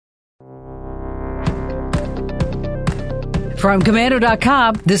From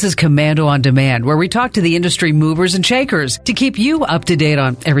Komando.com, this is Komando on Demand, where we talk to the industry movers and shakers to keep you up to date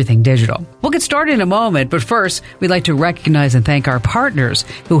on everything digital. We'll get started in a moment, but first, we'd like to recognize and thank our partners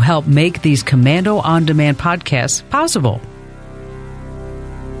who help make these Komando on Demand podcasts possible.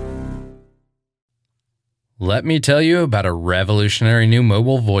 Let me tell you about a revolutionary new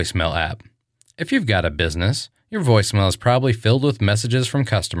mobile voicemail app. If you've got a business, your voicemail is probably filled with messages from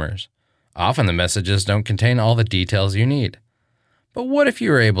customers. Often the messages don't contain all the details you need. But what if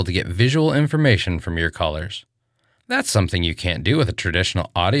you were able to get visual information from your callers? That's something you can't do with a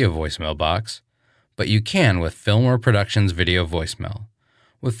traditional audio voicemail box, but you can with Fillmore Productions Video Voicemail.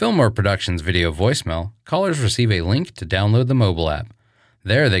 With Fillmore Productions Video Voicemail, callers receive a link to download the mobile app.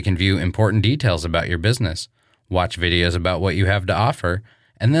 There they can view important details about your business, watch videos about what you have to offer,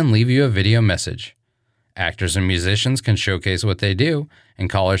 and then leave you a video message. Actors and musicians can showcase what they do, and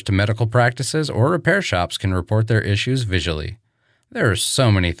callers to medical practices or repair shops can report their issues visually. There are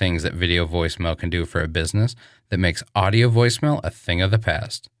so many things that video voicemail can do for a business that makes audio voicemail a thing of the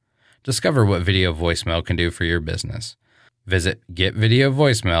past. Discover what video voicemail can do for your business. Visit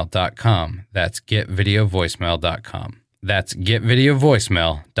getvideovoicemail.com. That's getvideovoicemail.com. That's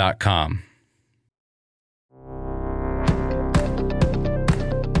getvideovoicemail.com.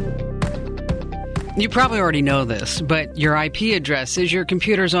 You probably already know this, but your IP address is your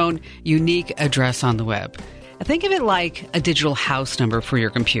computer's own unique address on the web. Think of it like a digital house number for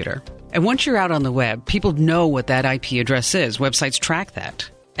your computer. And once you're out on the web, people know what that IP address is. Websites track that.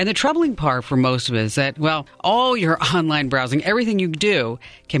 And the troubling part for most of it is that, well, all your online browsing, everything you do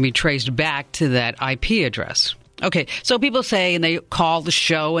can be traced back to that IP address. Okay, so people say, and they call the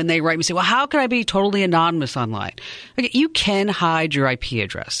show and they write me and say, well, how can I be totally anonymous online? Okay, you can hide your IP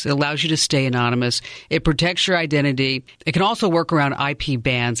address. It allows you to stay anonymous. It protects your identity. It can also work around IP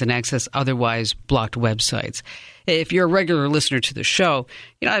bans and access otherwise blocked websites. If you're a regular listener to the show,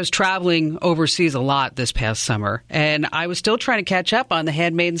 I was traveling overseas a lot this past summer, and I was still trying to catch up on The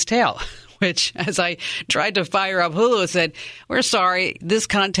Handmaid's Tale, which, as I tried to fire up Hulu, it said, we're sorry, this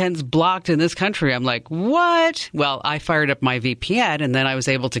content's blocked in this country. I'm like, what? Well, I fired up my VPN, and then I was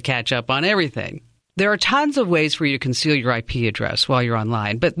able to catch up on everything. There are tons of ways for you to conceal your IP address while you're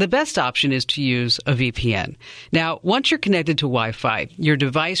online, but the best option is to use a VPN. Now, once you're connected to Wi-Fi, your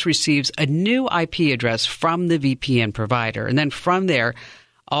device receives a new IP address from the VPN provider, and then from there,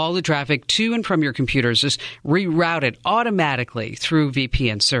 all the traffic to and from your computers is rerouted automatically through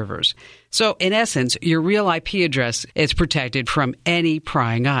VPN servers. So, in essence, your real IP address is protected from any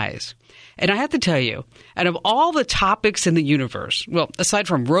prying eyes. And I have to tell you, out of all the topics in the universe, well, aside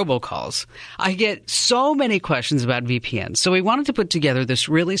from robocalls, I get so many questions about VPNs. So we wanted to put together this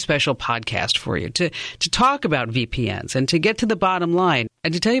really special podcast for you to talk about VPNs and to get to the bottom line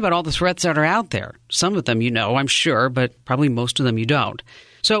and to tell you about all the threats that are out there. Some of them you know, I'm sure, but probably most of them you don't.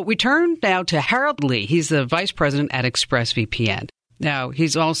 So we turn now to Harold Lee. He's the vice president at ExpressVPN. Now,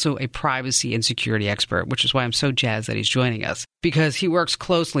 he's also a privacy and security expert, which is why I'm so jazzed that he's joining us, because he works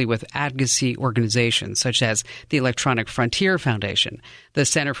closely with advocacy organizations such as the Electronic Frontier Foundation, the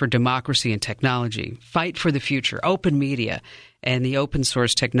Center for Democracy and Technology, Fight for the Future, Open Media, and the Open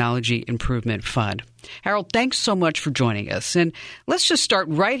Source Technology Improvement Fund. Harold, thanks so much for joining us. And let's just start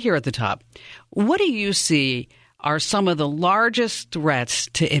right here at the top. What do you see are some of the largest threats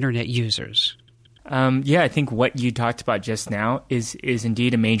to Internet users? I think what you talked about just now is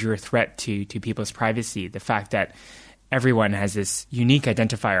indeed a major threat to people's privacy. The fact that everyone has this unique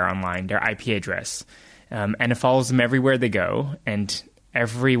identifier online, their IP address, and it follows them everywhere they go. And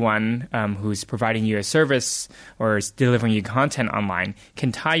everyone who's providing you a service or is delivering you content online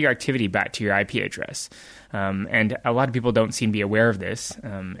can tie your activity back to your IP address. And a lot of people don't seem to be aware of this.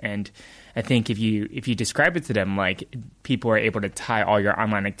 And I think if you describe it to them like people are able to tie all your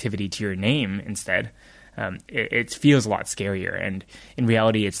online activity to your name instead, it feels a lot scarier. And in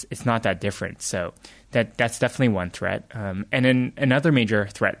reality, it's not that different. So that's definitely one threat. And then another major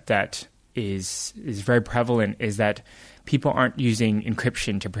threat that is very prevalent is that people aren't using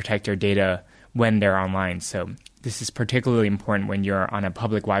encryption to protect their data when they're online. So this is particularly important when you're on a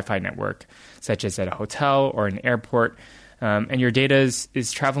public Wi-Fi network, such as at a hotel or an airport. And your data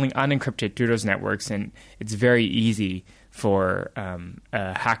is traveling unencrypted through those networks, and it's very easy for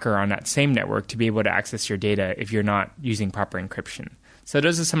a hacker on that same network to be able to access your data if you're not using proper encryption. So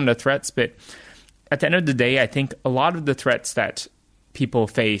those are some of the threats, but at the end of the day, I think a lot of the threats that people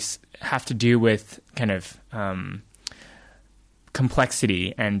face have to do with kind of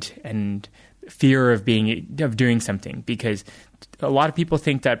complexity and fear of doing something, because a lot of people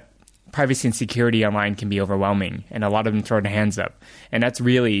think that privacy and security online can be overwhelming, and a lot of them throw their hands up. And that's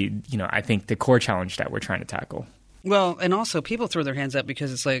really, I think the core challenge that we're trying to tackle. Well, and also people throw their hands up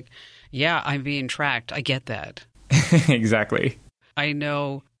because it's like, yeah, I'm being tracked. I get that. Exactly. I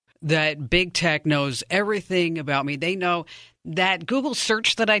know that big tech knows everything about me. They know that Google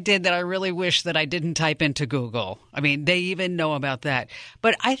search that I did that I really wish that I didn't type into Google. I mean, they even know about that.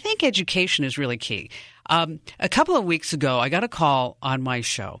 But I think education is really key. A couple of weeks ago, I got a call on my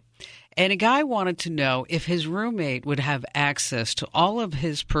show, and a guy wanted to know if his roommate would have access to all of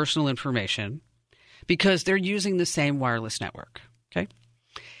his personal information because they're using the same wireless network. Okay.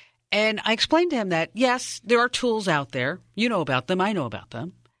 And I explained to him that, yes, there are tools out there. You know about them. I know about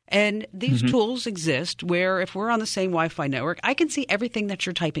them. And these tools exist where if we're on the same Wi-Fi network, I can see everything that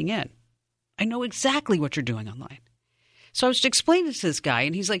you're typing in. I know exactly what you're doing online. So I was explaining to this guy,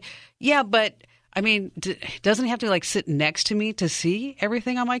 and he's like, yeah, but, I mean, doesn't he have to, like, sit next to me to see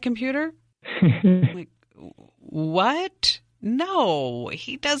everything on my computer? I'm like, what? No,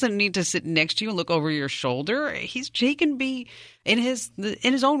 he doesn't need to sit next to you and look over your shoulder. He can be in his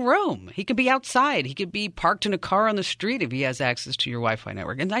own room. He could be outside. He could be parked in a car on the street if he has access to your Wi-Fi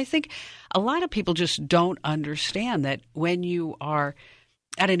network. And I think a lot of people just don't understand that when you are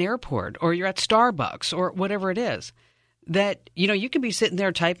at an airport or you're at Starbucks or whatever it is, that, you know, you could be sitting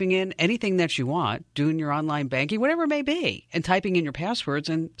there typing in anything that you want, doing your online banking, whatever it may be, and typing in your passwords,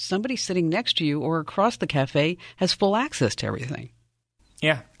 and somebody sitting next to you or across the cafe has full access to everything.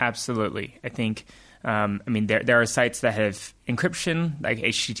 Yeah, absolutely. I think, there are sites that have encryption, like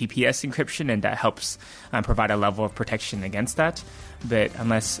HTTPS encryption, and that helps provide a level of protection against that. But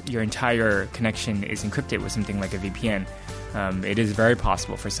unless your entire connection is encrypted with something like a VPN, it is very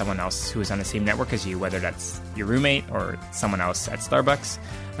possible for someone else who is on the same network as you, whether that's your roommate or someone else at Starbucks,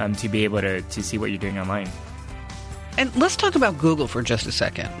 to be able to see what you're doing online. And let's talk about Google for just a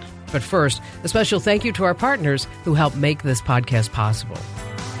second. But first, a special thank you to our partners who help make this podcast possible.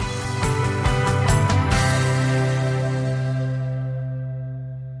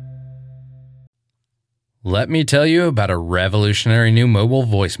 Let me tell you about a revolutionary new mobile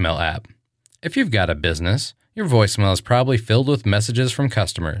voicemail app. If you've got a business, your voicemail is probably filled with messages from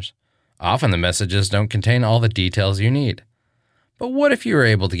customers. Often the messages don't contain all the details you need. But what if you were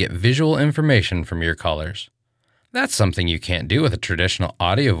able to get visual information from your callers? That's something you can't do with a traditional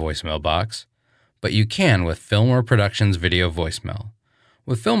audio voicemail box, but you can with Fillmore Productions Video Voicemail.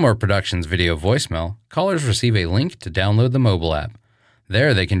 With Fillmore Productions Video Voicemail, callers receive a link to download the mobile app.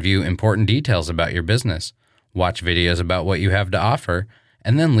 There they can view important details about your business, watch videos about what you have to offer,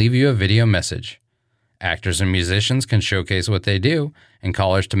 and then leave you a video message. Actors and musicians can showcase what they do, and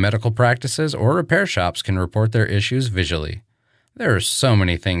callers to medical practices or repair shops can report their issues visually. There are so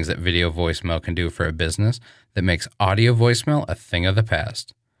many things that video voicemail can do for a business that makes audio voicemail a thing of the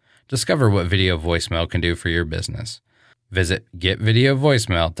past. Discover what video voicemail can do for your business. Visit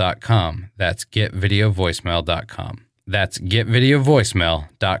getvideovoicemail.com. That's getvideovoicemail.com. That's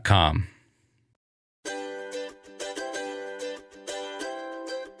getvideovoicemail.com.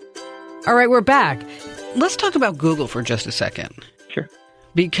 All right, we're back. Let's talk about Google for just a second. Sure.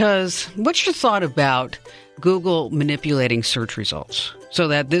 Because what's your thought about Google manipulating search results so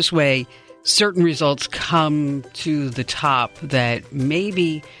that this way certain results come to the top that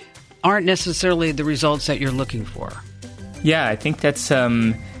maybe aren't necessarily the results that you're looking for? Yeah, I think that's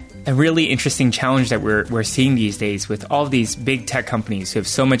a really interesting challenge that we're seeing these days with all of these big tech companies who have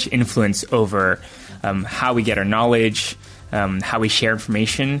so much influence over how we get our knowledge, how we share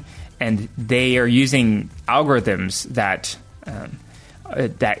information, and they are using algorithms that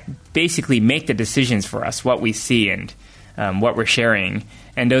basically make the decisions for us, what we see and what we're sharing.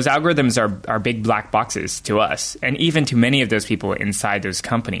 And those algorithms are big black boxes to us. And even to many of those people inside those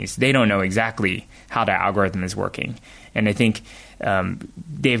companies, they don't know exactly how that algorithm is working. And I think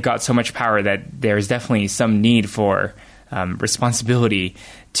they've got so much power that there's definitely some need for responsibility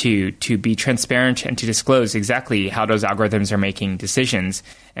to be transparent and to disclose exactly how those algorithms are making decisions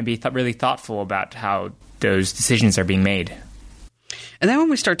and be really thoughtful about how those decisions are being made. And then when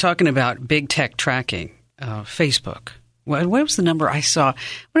we start talking about big tech tracking, Facebook, what was the number I saw?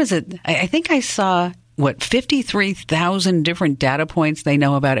 What is it? I think I saw, 53,000 different data points they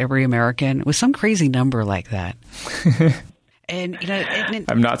know about every American. It was some crazy number like that. And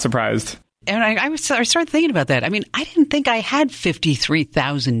I'm not surprised. And I started thinking about that. I mean, I didn't think I had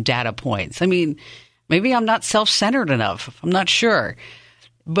 53,000 data points. I mean, maybe I'm not self-centered enough. I'm not sure.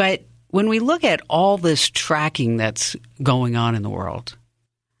 But when we look at all this tracking that's going on in the world,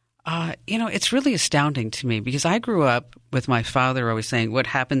 it's really astounding to me because I grew up with my father always saying, what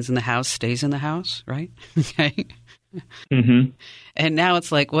happens in the house stays in the house, right? Okay. Mm-hmm. And now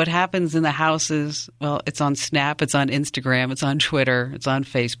it's like what happens in the house is, well, it's on Snap, it's on Instagram, it's on Twitter, it's on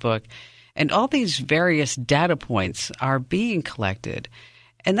Facebook. And all these various data points are being collected.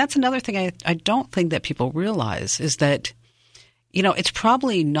 And that's another thing I don't think that people realize is that, it's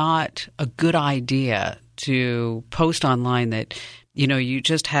probably not a good idea to post online that, you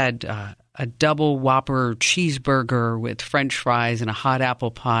just had a double Whopper cheeseburger with French fries and a hot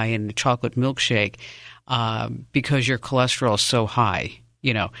apple pie and a chocolate milkshake because your cholesterol is so high,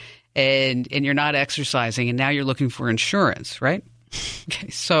 and you're not exercising and now you're looking for insurance, right? Okay,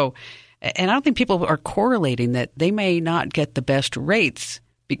 so, and I don't think people are correlating that they may not get the best rates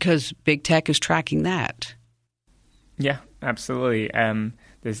because big tech is tracking that. Yeah, absolutely.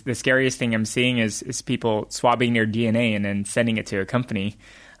 The scariest thing I'm seeing is people swabbing their DNA and then sending it to a company.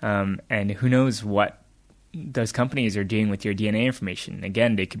 And who knows what those companies are doing with your DNA information.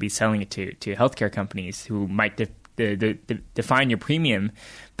 Again, they could be selling it to healthcare companies who might define your premium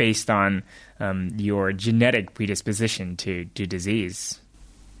based on your genetic predisposition to disease.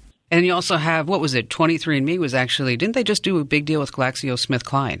 And you also have, 23andMe was actually, didn't they just do a big deal with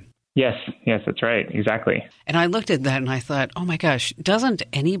GlaxoSmithKline? Yes, that's right. Exactly. And I looked at that and I thought, oh my gosh, doesn't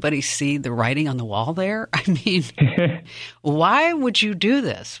anybody see the writing on the wall there? I mean, why would you do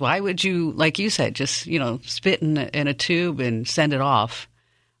this? Why would you, like you said, just, spit in a tube and send it off?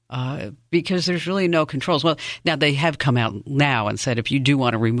 Because there's really no controls. Well, now they have come out now and said if you do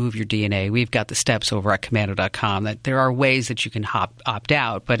want to remove your DNA, we've got the steps over at Komando.com that there are ways that you can opt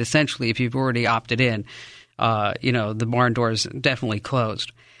out. But essentially, if you've already opted in, the barn door is definitely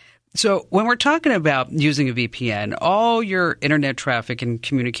closed. So when we're talking about using a VPN, all your internet traffic and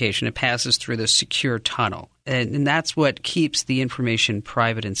communication, it passes through the secure tunnel. And that's what keeps the information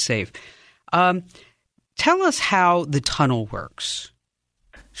private and safe. Tell us how the tunnel works.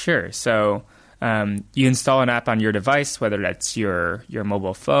 Sure. So you install an app on your device, whether that's your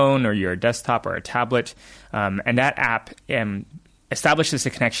mobile phone or your desktop or a tablet. And that app establishes a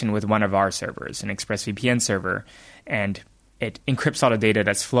connection with one of our servers, an ExpressVPN server, and it encrypts all the data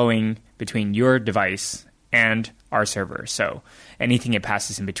that's flowing between your device and our server. So anything it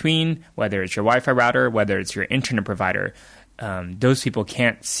passes in between, whether it's your Wi-Fi router, whether it's your internet provider, those people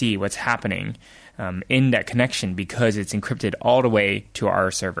can't see what's happening in that connection because it's encrypted all the way to our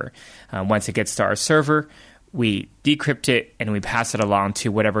server. Once it gets to our server, we decrypt it and we pass it along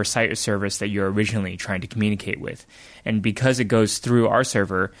to whatever site or service that you're originally trying to communicate with. And because it goes through our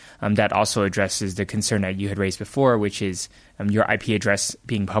server, that also addresses the concern that you had raised before, which is your IP address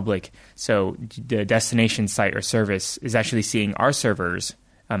being public. So the destination site or service is actually seeing our server's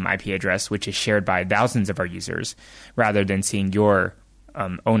IP address, which is shared by thousands of our users, rather than seeing your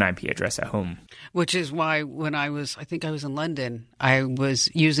own IP address at home. Which is why when I think I was in London, I was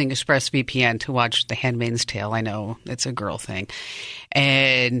using ExpressVPN to watch The Handmaid's Tale. I know it's a girl thing.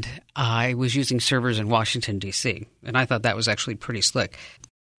 And I was using servers in Washington, D.C. And I thought that was actually pretty slick.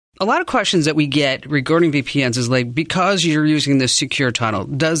 A lot of questions that we get regarding VPNs is like, because you're using this secure tunnel,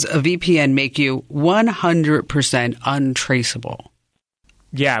 does a VPN make you 100% untraceable?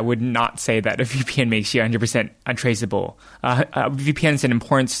 Yeah, I would not say that a VPN makes you 100% untraceable. A VPN is an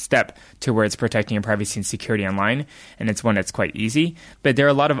important step towards protecting your privacy and security online, and it's one that's quite easy. But there are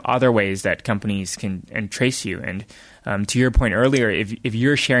a lot of other ways that companies can trace you. And to your point earlier, if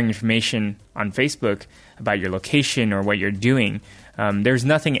you're sharing information on Facebook about your location or what you're doing, there's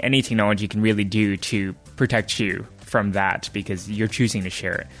nothing any technology can really do to protect you from that because you're choosing to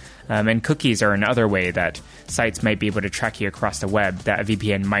share it. And cookies are another way that sites might be able to track you across the web that a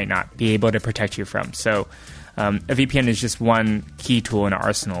VPN might not be able to protect you from. So a VPN is just one key tool in our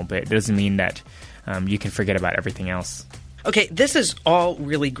arsenal, but it doesn't mean that you can forget about everything else. Okay, this is all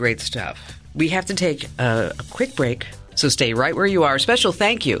really great stuff. We have to take a quick break, so stay right where you are. A special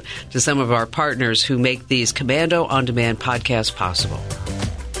thank you to some of our partners who make these Komando On Demand podcasts possible.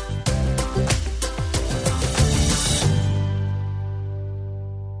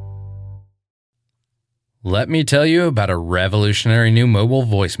 Let me tell you about a revolutionary new mobile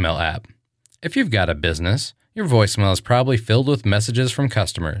voicemail app. If you've got a business, your voicemail is probably filled with messages from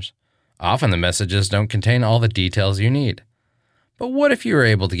customers. Often the messages don't contain all the details you need. But what if you were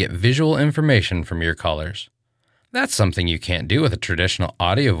able to get visual information from your callers? That's something you can't do with a traditional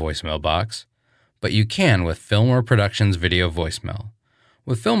audio voicemail box, but you can with Fillmore Productions Video Voicemail.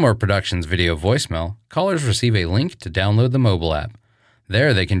 With Fillmore Productions Video Voicemail, callers receive a link to download the mobile app.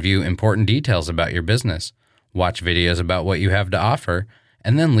 There they can view important details about your business, watch videos about what you have to offer,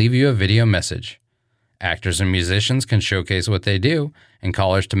 and then leave you a video message. Actors and musicians can showcase what they do, and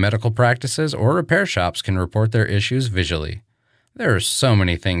callers to medical practices or repair shops can report their issues visually. There are so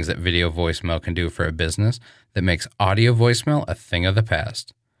many things that video voicemail can do for a business that makes audio voicemail a thing of the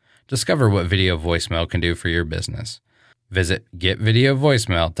past. Discover what video voicemail can do for your business. Visit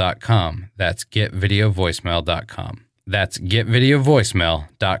getvideovoicemail.com. That's getvideovoicemail.com. That's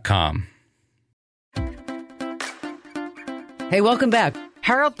getvideovoicemail.com. Hey, welcome back.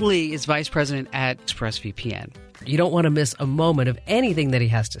 Harold Lee is vice president at ExpressVPN. You don't want to miss a moment of anything that he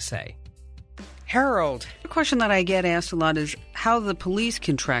has to say. Harold, a question that I get asked a lot is how the police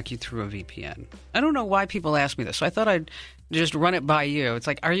can track you through a VPN. I don't know why people ask me this, so I thought I'd just run it by you. It's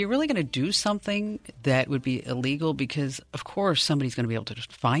like, are you really going to do something that would be illegal? Because, of course, somebody's going to be able to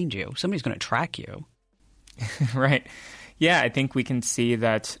just find you. Somebody's going to track you. Right. Yeah, I think we can see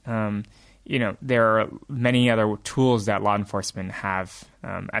that, there are many other tools that law enforcement have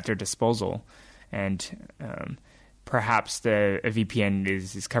at their disposal. And perhaps a VPN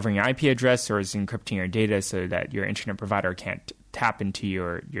is covering your IP address or is encrypting your data so that your internet provider can't tap into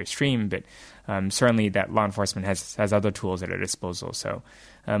your stream. But certainly that law enforcement has other tools at their disposal. So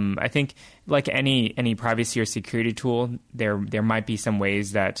I think like any privacy or security tool, there might be some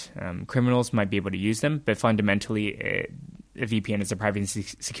ways that criminals might be able to use them. But fundamentally, a VPN is a privacy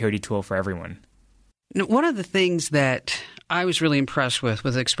security tool for everyone. One of the things that I was really impressed with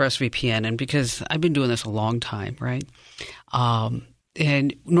ExpressVPN, and because I've been doing this a long time, right?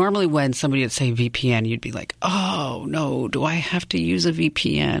 And normally when somebody would say VPN, you'd be like, oh, no, do I have to use a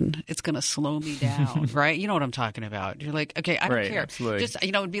VPN? It's going to slow me down, right? You know what I'm talking about. You're like, okay, I don't care. Absolutely. Just,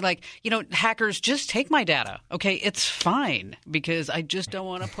 it'd be like, hackers, just take my data. Okay, it's fine because I just don't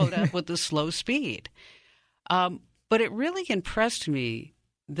want to put up with the slow speed. But it really impressed me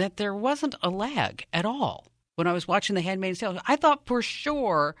that there wasn't a lag at all when I was watching The Handmaid's Tale. I thought for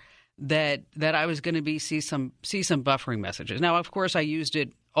sure that I was going to see some buffering messages. Now, of course, I used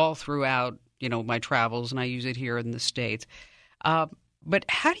it all throughout my travels, and I use it here in the States. But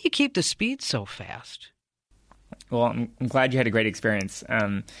how do you keep the speed so fast? Well, I'm glad you had a great experience.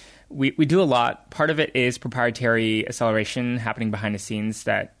 We do a lot. Part of it is proprietary acceleration happening behind the scenes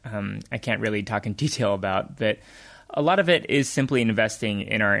that I can't really talk in detail about, but a lot of it is simply investing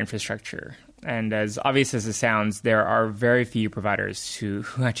in our infrastructure. And as obvious as it sounds, there are very few providers who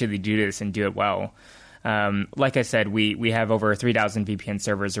actually do this and do it well. Like I said, we have over 3,000 VPN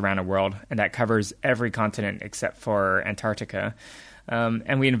servers around the world, and that covers every continent except for Antarctica.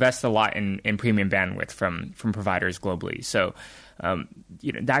 And we invest a lot in premium bandwidth from providers globally. So,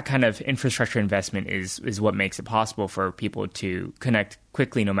 that kind of infrastructure investment is what makes it possible for people to connect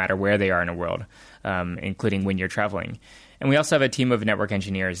quickly no matter where they are in the world, including when you're traveling. And we also have a team of network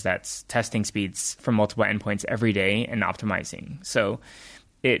engineers that's testing speeds from multiple endpoints every day and optimizing. So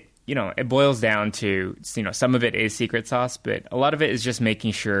it boils down to, some of it is secret sauce, but a lot of it is just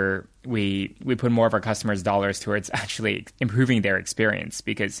making sure we put more of our customers' dollars towards actually improving their experience.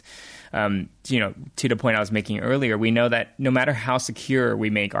 Because, to the point I was making earlier, we know that no matter how secure we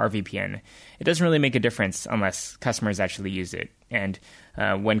make our VPN, it doesn't really make a difference unless customers actually use it. And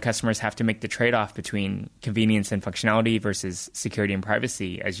when customers have to make the trade-off between convenience and functionality versus security and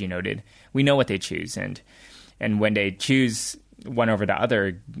privacy, as you noted, we know what they choose. And when they choose one over the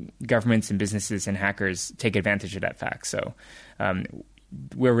other, governments and businesses and hackers take advantage of that fact. So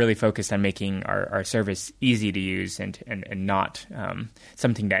we're really focused on making our service easy to use and not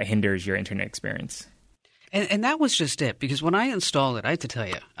something that hinders your internet experience. And that was just it, because when I installed it, I have to tell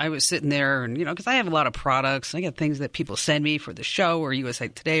you, I was sitting there and, because I have a lot of products. I got things that people send me for the show or USA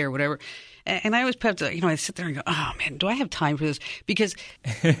Today or whatever. And I always have to, I sit there and go, oh, man, do I have time for this? Because,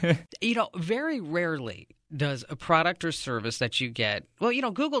 very rarely does a product or service that you get, well,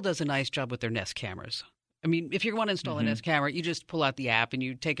 Google does a nice job with their Nest cameras. I mean, if you want to install a Nest camera, you just pull out the app and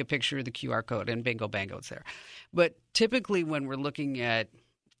you take a picture of the QR code and bingo, bango, it's there. But typically when we're looking at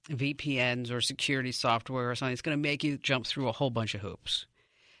VPNs or security software or something, it's going to make you jump through a whole bunch of hoops.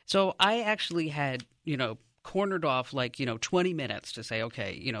 So I actually had, cornered off 20 minutes to say,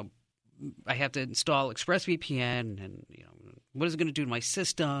 okay, I have to install ExpressVPN and, what is it going to do to my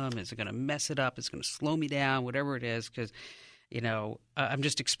system? Is it going to mess it up? Is it going to slow me down? Whatever it is, because, I'm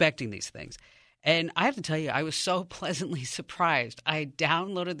just expecting these things. And I have to tell you, I was so pleasantly surprised. I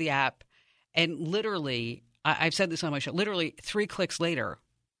downloaded the app and literally, I've said this on my show, literally 3 clicks later,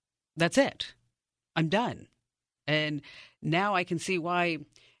 that's it. I'm done. And now I can see why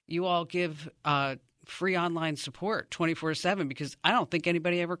you all give free online support 24/7, because I don't think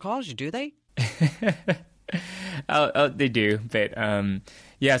anybody ever calls you, do they? They do, but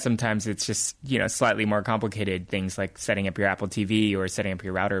sometimes it's just slightly more complicated things like setting up your Apple TV or setting up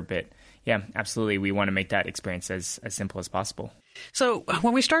your router. But yeah, absolutely, we want to make that experience as simple as possible. So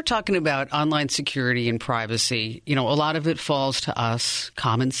when we start talking about online security and privacy, a lot of it falls to us,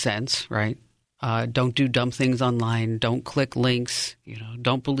 common sense, right? Don't do dumb things online. Don't click links.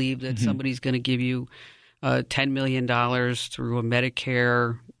 Don't believe that somebody's going to give you $10 million through a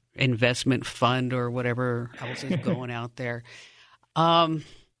Medicare investment fund or whatever else is going out there.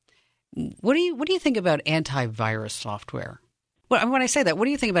 What do you think about antivirus software? Well, when I say that, what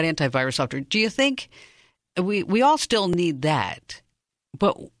do you think about antivirus software? Do you think we all still need that?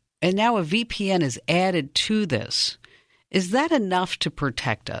 And now a VPN is added to this. Is that enough to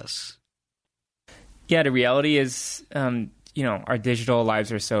protect us? Yeah, the reality is, our digital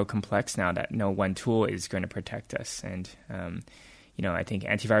lives are so complex now that no one tool is going to protect us. And, I think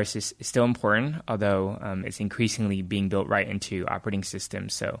antivirus is still important, although it's increasingly being built right into operating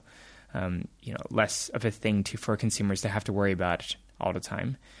systems. So, less of a thing for consumers to have to worry about all the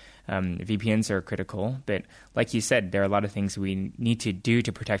time. VPNs are critical, but like you said, there are a lot of things we need to do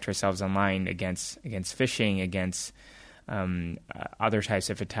to protect ourselves online against phishing, against other types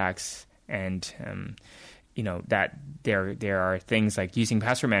of attacks. And, that there are things like using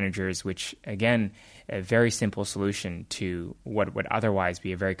password managers, which, again, a very simple solution to what would otherwise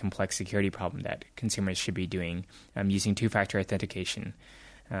be a very complex security problem that consumers should be doing, using two-factor authentication.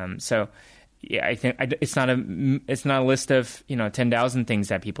 Yeah, I think it's not a list of 10,000 things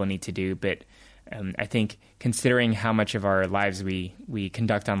that people need to do, but I think considering how much of our lives we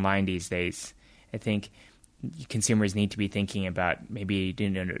conduct online these days, I think consumers need to be thinking about maybe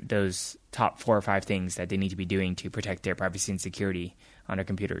those top 4 or 5 things that they need to be doing to protect their privacy and security on their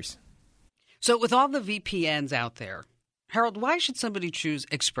computers. So with all the VPNs out there, Harold, why should somebody choose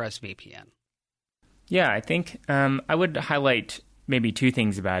ExpressVPN? Yeah, I think I would highlight maybe 2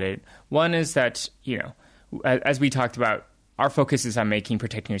 things about it. One is that, as we talked about, our focus is on making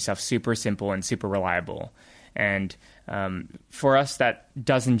protecting yourself super simple and super reliable. And for us, that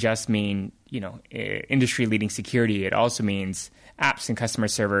doesn't just mean, industry-leading security. It also means apps and customer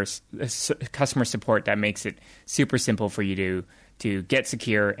support that makes it super simple for you to get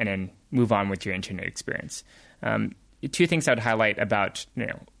secure and then move on with your internet experience. 2 things I would highlight about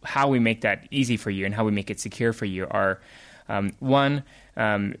how we make that easy for you and how we make it secure for you are, one,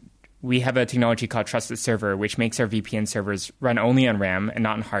 we have a technology called Trusted Server, which makes our VPN servers run only on RAM and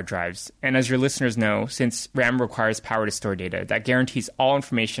not on hard drives. And as your listeners know, since RAM requires power to store data, that guarantees all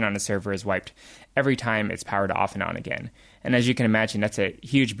information on a server is wiped every time it's powered off and on again. And as you can imagine, that's a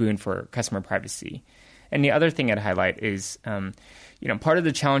huge boon for customer privacy. And the other thing I'd highlight is, part of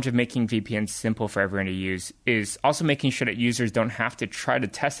the challenge of making VPNs simple for everyone to use is also making sure that users don't have to try to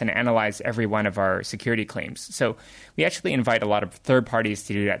test and analyze every one of our security claims. So we actually invite a lot of third parties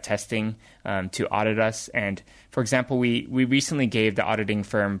to do that testing, to audit us. And for example, we recently gave the auditing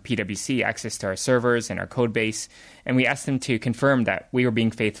firm PwC access to our servers and our code base, and we asked them to confirm that we were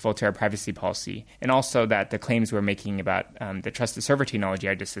being faithful to our privacy policy, and also that the claims we're making about the trusted server technology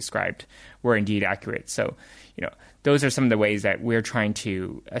I just described were indeed accurate. So, those are some of the ways that we're trying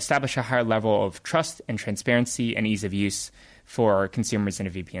to establish a higher level of trust and transparency and ease of use for consumers in a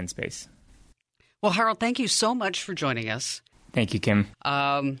VPN space. Well, Harold, thank you so much for joining us. Thank you, Kim.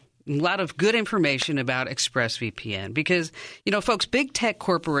 A lot of good information about ExpressVPN because, folks, big tech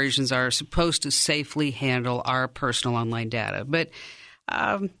corporations are supposed to safely handle our personal online data. But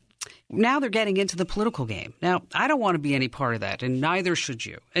now they're getting into the political game. Now, I don't want to be any part of that, and neither should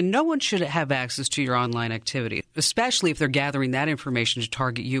you. And no one should have access to your online activity, especially if they're gathering that information to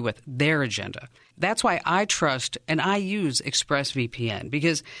target you with their agenda. That's why I trust and I use ExpressVPN,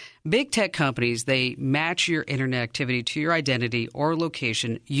 because big tech companies, they match your internet activity to your identity or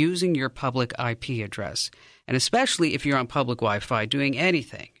location using your public IP address. And especially if you're on public Wi-Fi doing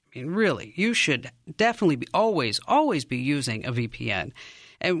anything. I mean, really, you should definitely always be using a VPN.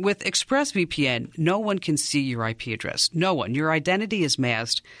 And with ExpressVPN, no one can see your IP address. No one. Your identity is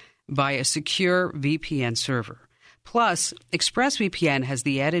masked by a secure VPN server. Plus, ExpressVPN has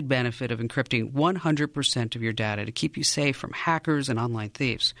the added benefit of encrypting 100% of your data to keep you safe from hackers and online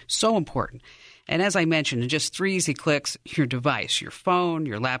thieves. So important. And as I mentioned, in just 3 easy clicks, your device, your phone,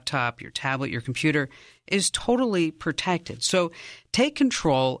 your laptop, your tablet, your computer is totally protected. So take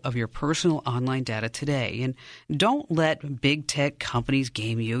control of your personal online data today. And don't let big tech companies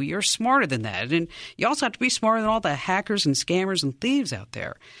game you. You're smarter than that. And you also have to be smarter than all the hackers and scammers and thieves out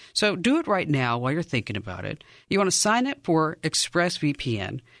there. So do it right now while you're thinking about it. You want to sign up for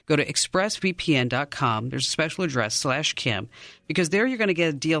ExpressVPN. Go to expressvpn.com. There's a special address /Kim, because there you're going to get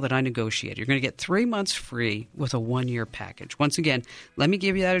a deal that I negotiated. You're going to get 3 months free with a 1-year package. Once again, let me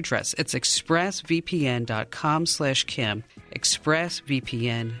give you that address. It's expressvpn.com/Kim.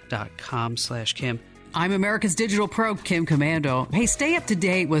 expressvpn.com/Kim. I'm America's Digital Pro, Kim Komando. Hey, stay up to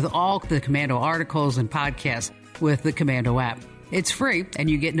date with all the Komando articles and podcasts with the Komando app. It's free, and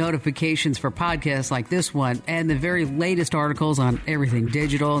you get notifications for podcasts like this one and the very latest articles on everything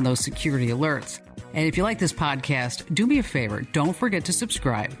digital and those security alerts. And if you like this podcast, do me a favor. Don't forget to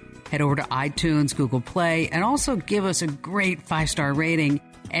subscribe. Head over to iTunes, Google Play, and also give us a great 5-star rating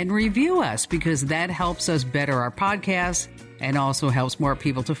and review us, because that helps us better our podcast and also helps more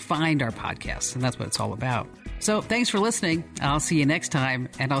people to find our podcast. And that's what it's all about. So thanks for listening. I'll see you next time,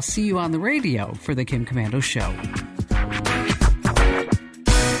 and I'll see you on the radio for The Kim Komando Show.